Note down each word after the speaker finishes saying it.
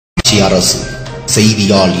அரசு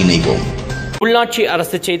செய்தியால் இணைவோம். உள்ளாட்சி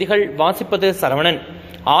அரசு செய்திகள் வாசிப்பது சரவணன்.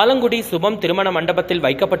 ஆலங்குடி சுபம் திருமண மண்டபத்தில்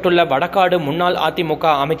வைக்கப்பட்டுள்ள வடகாடு முன்னாள் அதிமுக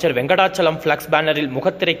அமைச்சர் வெங்கடாச்சலம் பிளக்ஸ் பேனரில்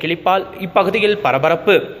முகத்திரை கிழிப்பால் இப்பகுதியில்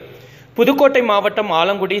பரபரப்பு. புதுக்கோட்டை மாவட்டம்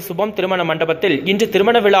ஆலங்குடி சுபம் திருமண மண்டபத்தில் இன்று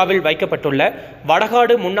திருமண விழாவில் வைக்கப்பட்டுள்ள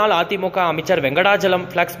வடகாடு முன்னாள் அதிமுக அமைச்சர் வெங்கடாச்சலம்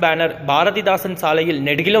பிளக்ஸ் பேனர் பாரதிதாசன் சாலையில்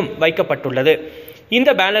நெடுகிலும் வைக்கப்பட்டுள்ளது. இந்த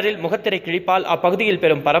பேனரில் முகத்திரை கிழிப்பால் அப்பகுதியில்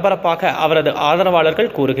பெரும் பரபரப்பாக அவரது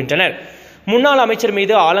ஆதரவாளர்கள் கூறுகின்றனர். முன்னாள் அமைச்சர்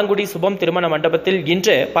மீது ஆலங்குடி சுபம் திருமண மண்டபத்தில்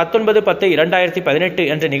இன்று 19/10/2018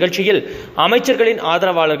 என்ற நிகழ்ச்சியில் அமைச்சர்களின்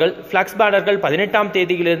ஆதரவாளர்கள் பிளக்ஸ் பேனர்கள் 18ஆம்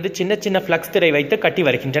தேதியிலிருந்து சின்ன சின்ன பிளக்ஸ் திரை வைத்து கட்டி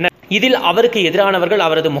வருகின்றனர். இதில் அவருக்கு எதிரானவர்கள்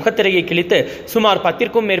அவரது முகத்திரையை கிழித்து சுமார்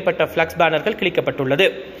 10க்கும் மேற்பட்ட பிளக்ஸ் பேனர்கள் கிழிக்கப்பட்டுள்ளது.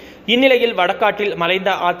 இந்நிலையில் வடக்காட்டில் மறைந்த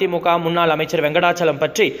அதிமுக முன்னாள் அமைச்சர் வெங்கடாச்சலம்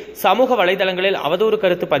பற்றி சமூக வலைதளங்களில் அவதூறு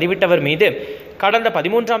கருத்து பதிவிட்டவர் மீது கடந்த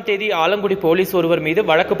 13ஆம் தேதி ஆலங்குடி போலீஸ் ஒருவர் மீது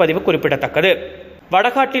வழக்கு பதிவு குறிப்பிடத்தக்கது.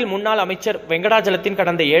 வடகாட்டில் முன்னாள் அமைச்சர் வெங்கடாச்சலத்தின்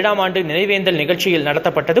கடந்த 7ஆம் ஆண்டு நினைவேந்தல் நிகழ்ச்சியில்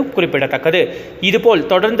நடத்தப்பட்டது குறிப்பிடத்தக்கது. இதுபோல்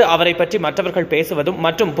தொடர்ந்து அவரை பற்றி மற்றவர்கள் பேசுவதும்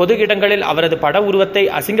மற்றும் பொது இடங்களில் அவரது பட உருவத்தை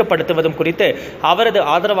அசிங்கப்படுத்துவதும் குறித்து அவரது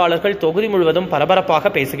ஆதரவாளர்கள் தொகுதி முழுவதும்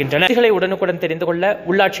பரபரப்பாக பேசுகின்றனர். செய்திகளை உடனுக்குடன் தெரிந்து கொள்ள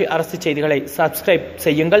உள்ளாட்சி அரசு செய்திகளை சப்ஸ்கிரைப்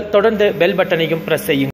செய்யுங்கள். தொடர்ந்து பெல் பட்டனையும் பிரஸ் செய்யுங்கள்.